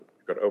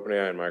got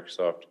OpenAI and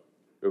Microsoft,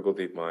 Google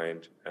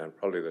DeepMind, and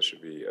probably there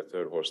should be a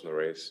third horse in the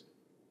race.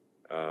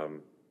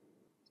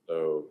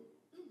 So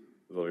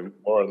there'll be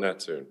more on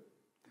that soon.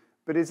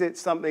 But is it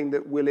something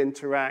that will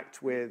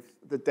interact with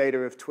the data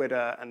of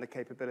Twitter and the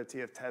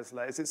capability of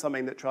Tesla? Is it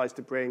something that tries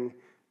to bring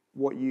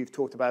what you've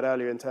talked about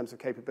earlier in terms of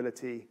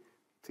capability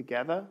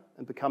together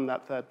and become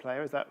that third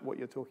player? Is that what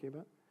you're talking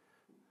about?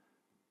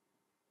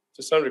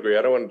 To some degree,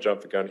 I don't want to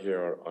jump the gun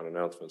here on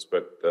announcements,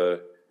 but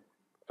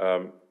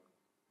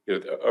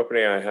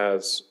OpenAI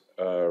has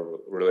a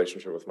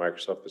relationship with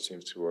Microsoft that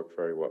seems to work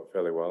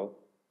fairly well.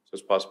 So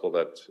it's possible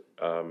that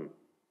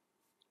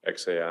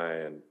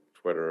XAI and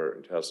Twitter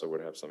and Tesla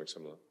would have something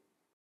similar.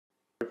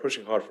 We're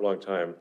pushing hard for a long time